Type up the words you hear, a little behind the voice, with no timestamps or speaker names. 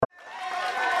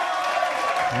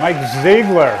Mike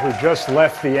Ziegler, who just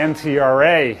left the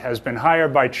NTRA, has been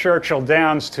hired by Churchill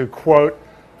Downs to, quote,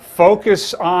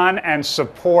 focus on and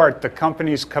support the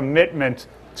company's commitment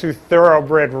to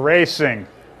thoroughbred racing,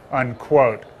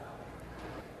 unquote.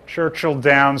 Churchill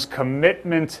Downs'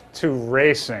 commitment to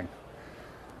racing.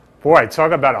 Boy,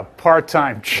 talk about a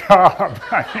part-time job.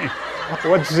 I mean,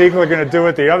 what's Ziegler going to do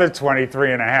with the other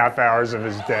 23 and a half hours of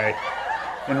his day?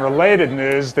 In related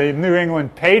news, the New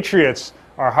England Patriots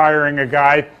are hiring a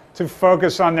guy to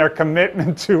focus on their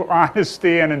commitment to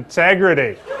honesty and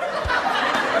integrity.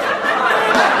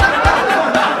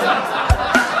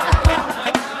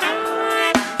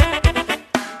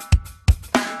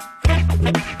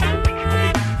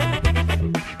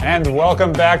 And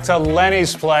welcome back to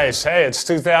Lenny's Place. Hey, it's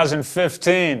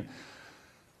 2015.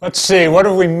 Let's see, what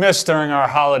have we missed during our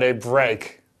holiday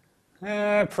break?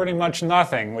 Pretty much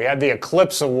nothing. We had the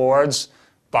Eclipse Awards.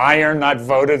 Bayern not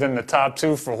voted in the top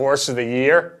 2 for Horse of the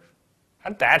Year.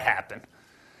 How'd that happen?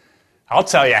 I'll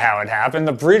tell you how it happened.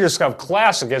 The Breeders' Cup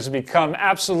Classic has become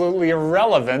absolutely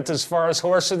irrelevant as far as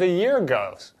Horse of the Year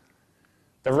goes.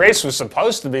 The race was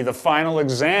supposed to be the final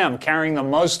exam, carrying the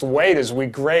most weight as we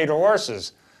grade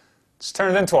horses. It's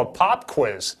turned into a pop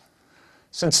quiz.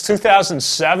 Since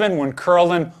 2007, when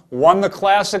Keeneland won the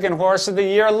Classic and Horse of the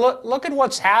Year, look at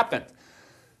what's happened.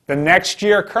 The next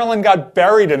year, Keeneland got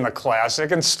buried in the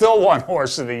Classic and still won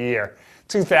Horse of the Year.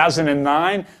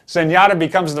 2009, Zenyatta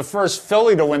becomes the first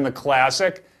filly to win the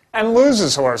Classic and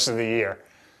loses Horse of the Year.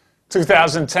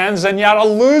 2010,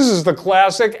 Zenyatta loses the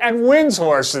Classic and wins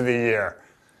Horse of the Year.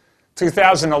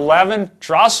 2011,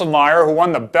 Drosselmeyer, who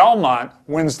won the Belmont,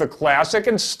 wins the Classic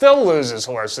and still loses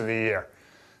Horse of the Year.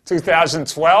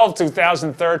 2012,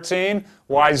 2013,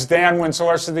 Wise Dan wins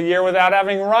Horse of the Year without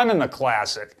having run in the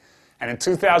Classic. And in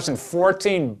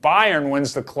 2014, Bayern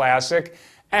wins the Classic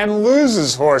and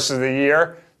loses Horse of the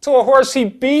Year to a horse he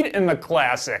beat in the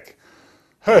Classic.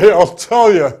 Hey, I'll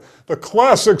tell you, the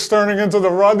Classic's turning into the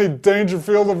Rodney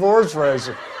Dangerfield of horse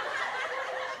racing.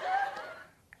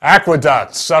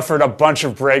 Aqueduct suffered a bunch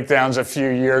of breakdowns a few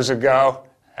years ago.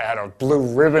 Had a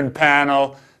blue ribbon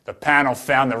panel. The panel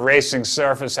found the racing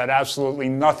surface had absolutely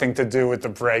nothing to do with the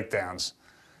breakdowns.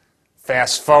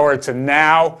 Fast forward to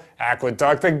now,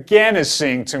 Aqueduct again is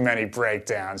seeing too many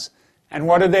breakdowns. And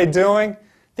what are they doing?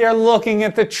 They're looking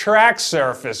at the track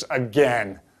surface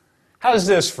again. How's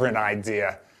this for an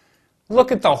idea?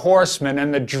 Look at the horsemen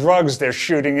and the drugs they're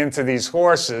shooting into these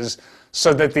horses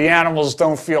so that the animals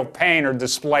don't feel pain or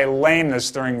display lameness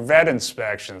during vet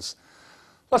inspections.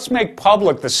 Let's make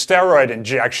public the steroid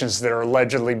injections that are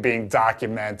allegedly being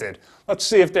documented. Let's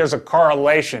see if there's a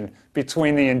correlation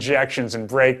between the injections and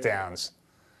breakdowns.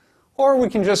 Or we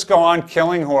can just go on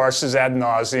killing horses ad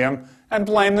nauseum and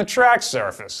blame the track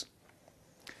surface.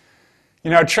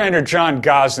 You know, trainer John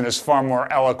Gosden is far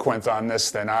more eloquent on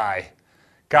this than I.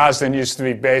 Gosden used to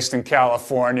be based in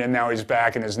California, now he's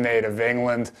back in his native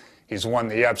England. He's won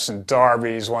the Epsom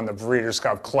Derby, he's won the Breeders'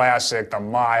 Cup Classic, the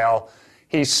Mile.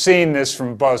 He's seen this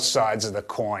from both sides of the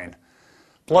coin.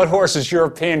 Blood Horse's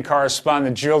European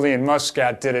correspondent Julian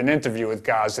Muscat did an interview with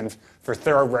Gosden for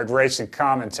Thoroughbred Racing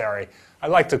Commentary.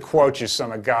 I'd like to quote you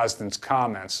some of Gosden's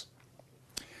comments.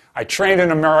 I trained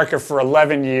in America for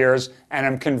 11 years and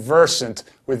am conversant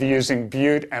with using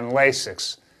Bute and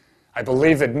Lasix. I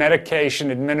believe that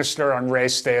medication administered on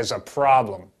race day is a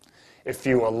problem. If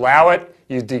you allow it,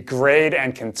 you degrade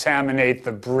and contaminate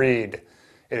the breed.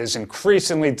 It is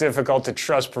increasingly difficult to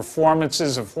trust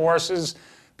performances of horses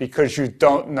because you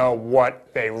don't know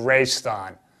what they raced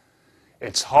on.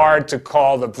 It's hard to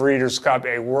call the Breeders' Cup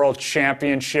a World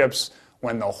Championships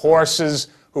when the horses,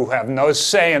 who have no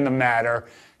say in the matter,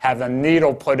 have a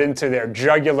needle put into their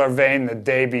jugular vein the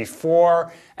day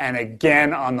before and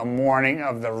again on the morning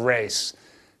of the race.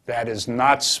 That is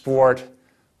not sport.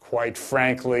 Quite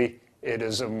frankly, it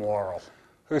is immoral.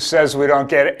 Who says we don't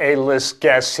get A-list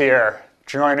guests here?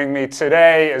 Joining me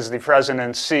today is the president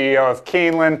and CEO of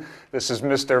Keeneland. This is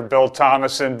Mr. Bill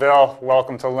Thomason. Bill,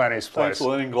 welcome to Lenny's Place. Thanks,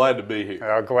 Lenny. Glad to be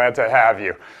here. Glad to have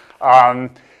you.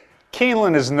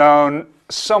 Keeneland is known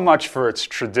so much for its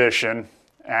tradition,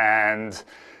 and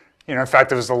in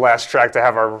fact, it was the last track to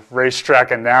have a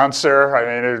racetrack announcer. I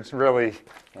mean, it really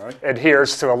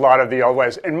adheres to a lot of the old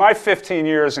ways. In my 15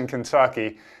 years in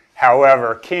Kentucky,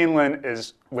 however, Keeneland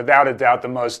is without a doubt the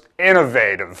most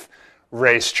innovative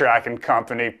racetrack and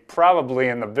company probably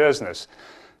in the business.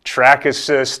 Tracker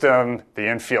system, the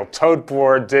infield tote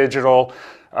board, digital,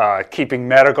 keeping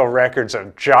medical records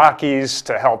of jockeys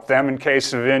to help them in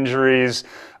case of injuries,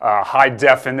 high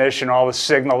definition, all the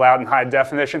signal out in high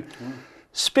definition.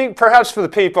 Speak, perhaps for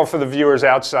the viewers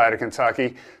outside of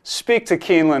Kentucky, speak to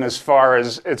Keeneland as far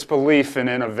as its belief in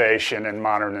innovation and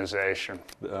modernization.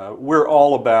 We're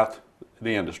all about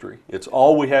the industry. It's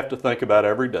all we have to think about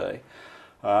every day.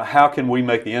 How can we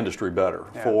make the industry better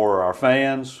for our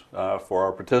fans, for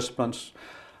our participants?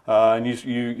 And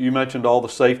you mentioned all the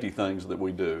safety things that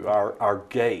we do. Our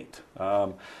gate,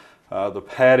 the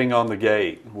padding on the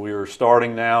gate. We are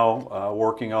starting now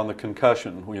working on the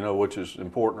concussion, which is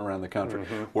important around the country.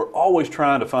 We're always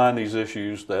trying to find these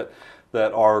issues that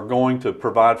are going to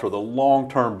provide for the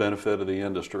long-term benefit of the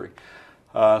industry.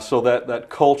 So that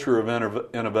culture of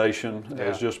innovation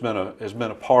has just been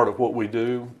a part of what we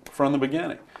do from the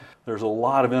beginning. There's a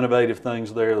lot of innovative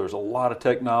things there. There's a lot of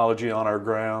technology on our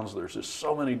grounds. There's just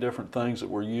so many different things that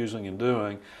we're using and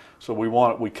doing. So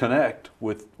we connect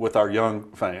with our young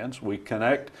fans. We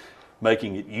connect,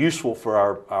 making it useful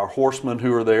for our horsemen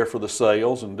who are there for the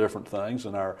sales and different things,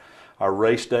 and our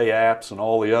race day apps and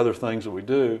all the other things that we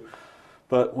do.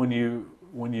 But when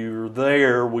you're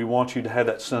there, we want you to have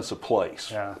that sense of place.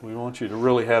 Yeah. We want you to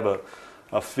really have a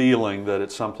feeling that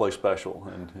it's someplace special.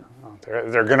 And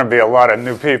there are going to be a lot of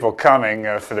new people coming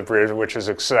for the breeders, which is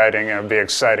exciting, and it'll be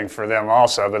exciting for them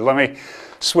also. But let me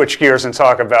switch gears and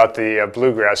talk about the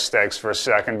Bluegrass Stakes for a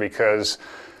second, because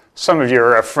some of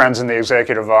your friends in the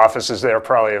executive offices there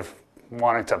probably have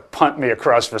wanting to punt me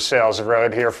across Versailles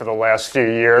Road here for the last few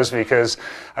years, because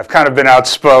I've kind of been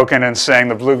outspoken in saying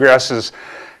the Bluegrass is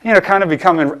kind of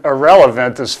becoming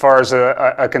irrelevant as far as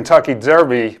a Kentucky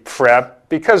Derby prep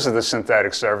because of the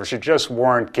synthetic surface. You just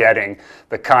weren't getting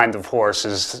the kind of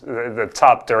horses, the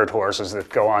top dirt horses that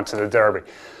go on to the Derby.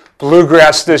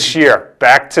 Bluegrass this year,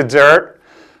 back to dirt,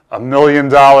 $1 million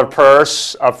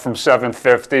purse, up from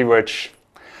 $750,000, which,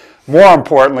 more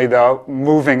importantly though,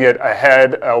 moving it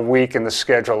ahead a week in the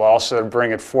schedule also to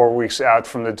bring it 4 weeks out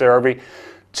from the Derby.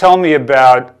 Tell me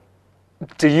about,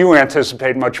 do you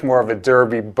anticipate much more of a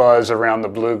Derby buzz around the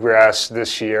Bluegrass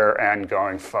this year and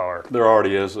going forward? There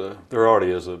already is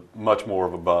a much more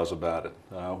of a buzz about it.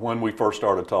 When we first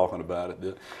started talking about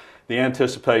it, the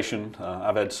anticipation.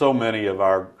 I've had so many of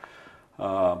our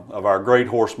great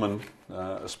horsemen,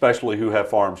 especially who have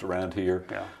farms around here,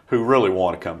 who really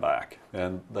want to come back,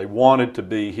 and they wanted to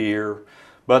be here.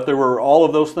 But there were all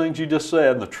of those things you just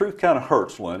said, and the truth kind of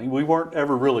hurts, Lenny. We weren't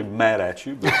ever really mad at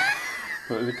you, but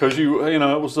because it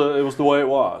was the way it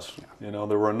was. There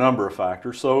were a number of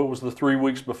factors. So it was the 3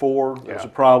 weeks before there was a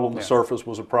problem. The surface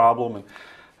was a problem,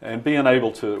 and being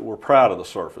able to, we're proud of the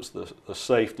surface, the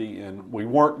safety, and we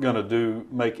weren't going to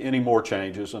make any more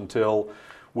changes until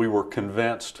we were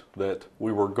convinced that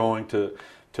we were going to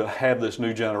have this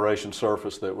new generation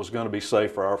surface that was going to be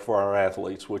safe for our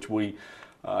athletes, which we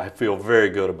feel very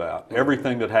good about.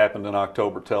 Everything that happened in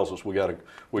October tells us we got a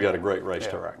great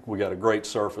racetrack. We got a great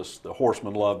surface. The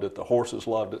horsemen loved it. The horses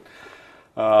loved it.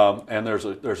 And there's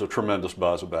a tremendous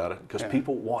buzz about it because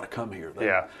people want to come here.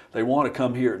 They want to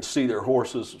come here and see their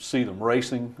horses, see them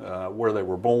racing where they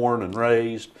were born and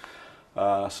raised.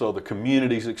 So the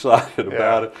community's excited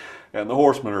about it, and the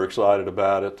horsemen are excited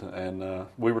about it. And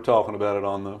we were talking about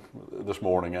it this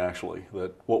morning, actually,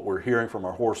 that what we're hearing from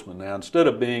our horsemen now, instead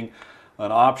of being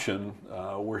an option,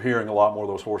 we're hearing a lot more of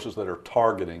those horses that are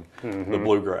targeting the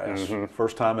Bluegrass.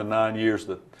 First time in 9 years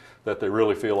that they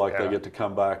really feel like they get to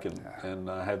come back and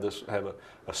have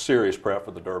a serious prep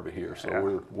for the Derby here.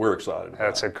 So we're excited.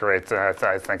 That's a great. I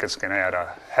think it's going to add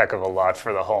a heck of a lot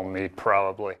for the whole meet,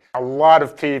 probably. A lot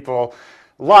of people,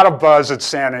 a lot of buzz at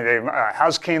Santa Anita.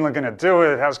 How's Keeneland going to do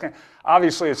it?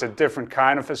 Obviously, it's a different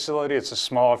kind of facility. It's a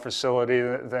smaller facility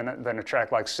than a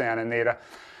track like Santa Anita.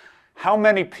 How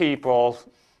many people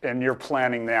in your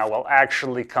planning now will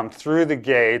actually come through the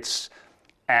gates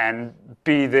and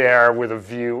be there with a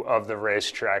view of the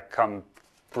racetrack come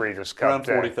Breeders' Cup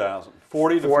Day? Around 40,000.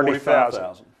 40 to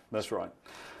 45,000. That's right.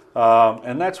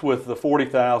 And that's with the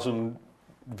 40,000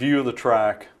 view of the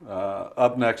track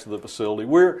up next to the facility.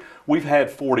 We've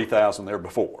had 40,000 there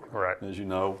before, right? As you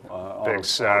know, big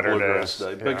Saturdays,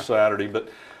 big Saturday,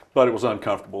 but it was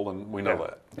uncomfortable, and we know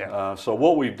that. So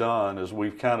what we've done is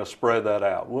we've kind of spread that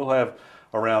out. We'll have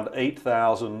around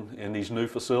 8,000 in these new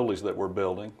facilities that we're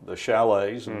building, the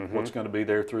chalets, and what's going to be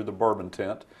there through the bourbon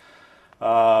tent.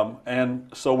 And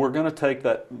so we're going to take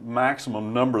that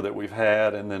maximum number that we've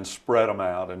had and then spread them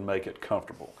out and make it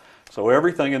comfortable. So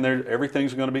everything in there,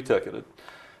 everything's going to be ticketed.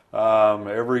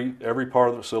 Every part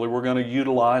of the facility, we're going to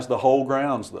utilize the whole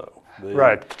grounds, though.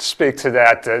 Right. Speak to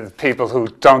that. People who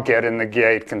don't get in the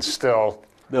gate can still.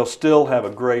 They'll still have a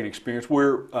great experience.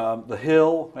 The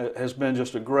Hill has been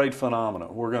just a great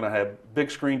phenomenon. We're going to have big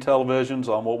screen televisions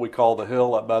on what we call the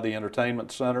Hill up by the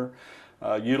entertainment center.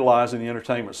 utilizing the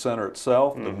entertainment center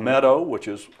itself. The meadow, which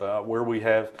is where we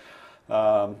have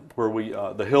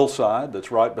the hillside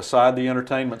that's right beside the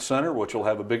entertainment center, which will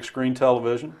have a big screen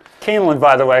television. Keeneland,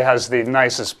 by the way, has the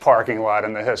nicest parking lot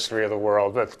in the history of the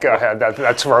world. But go ahead,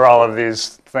 that's where all of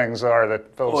these things are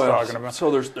that Bill's talking about.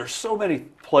 So there's so many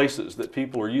places that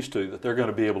people are used to that they're going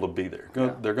to be able to be there.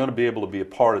 They're going to be able to be a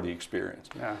part of the experience.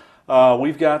 Yeah.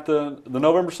 We've got the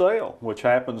November sale, which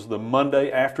happens the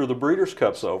Monday after the Breeders'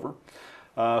 Cup's over.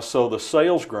 So the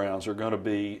sales grounds are going to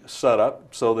be set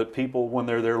up so that people, when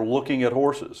they're there looking at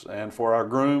horses, and for our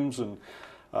grooms and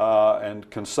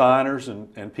consigners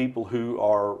and people who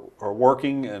are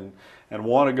working and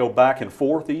want to go back and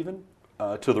forth even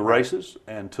to the races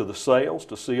and to the sales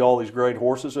to see all these great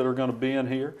horses that are going to be in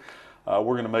here.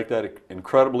 We're going to make that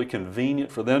incredibly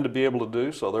convenient for them to be able to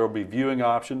do. So there will be viewing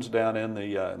options down in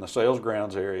the sales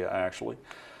grounds area actually.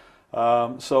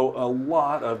 So a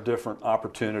lot of different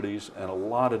opportunities and a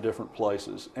lot of different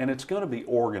places, and it's going to be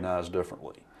organized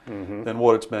differently than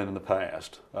what it's been in the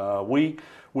past.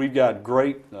 We've got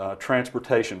great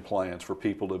transportation plans for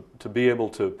people to be able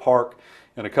to park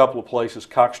in a couple of places,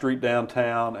 Cox Street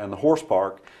downtown and the horse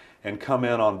park, and come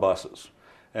in on buses.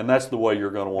 And that's the way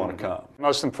you're going to want to come.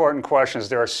 Most important question, is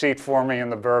there a seat for me in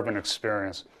the Bourbon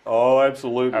Experience? Oh,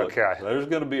 absolutely. Okay. There's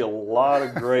going to be a lot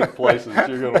of great places that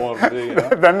you're going to want to be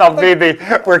in. Then there'll be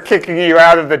we're kicking you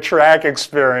out of the track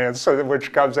experience,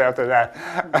 which comes after that.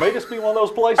 It may just be one of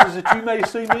those places that you may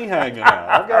see me hanging out.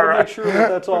 I've got to make sure that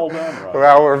that's all done right.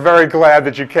 Well, we're very glad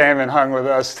that you came and hung with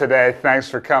us today. Thanks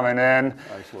for coming in.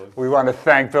 Thanks, Luke. We want to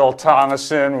thank Bill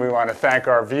Thomason. We want to thank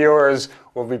our viewers.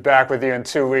 We'll be back with you in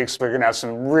 2 weeks. We're going to have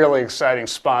some really exciting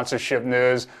sponsorship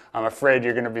news. I'm afraid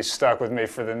you're going to be stuck with me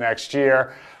for the next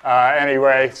year.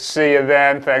 Anyway, see you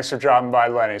then. Thanks for dropping by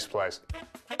Lenny's place.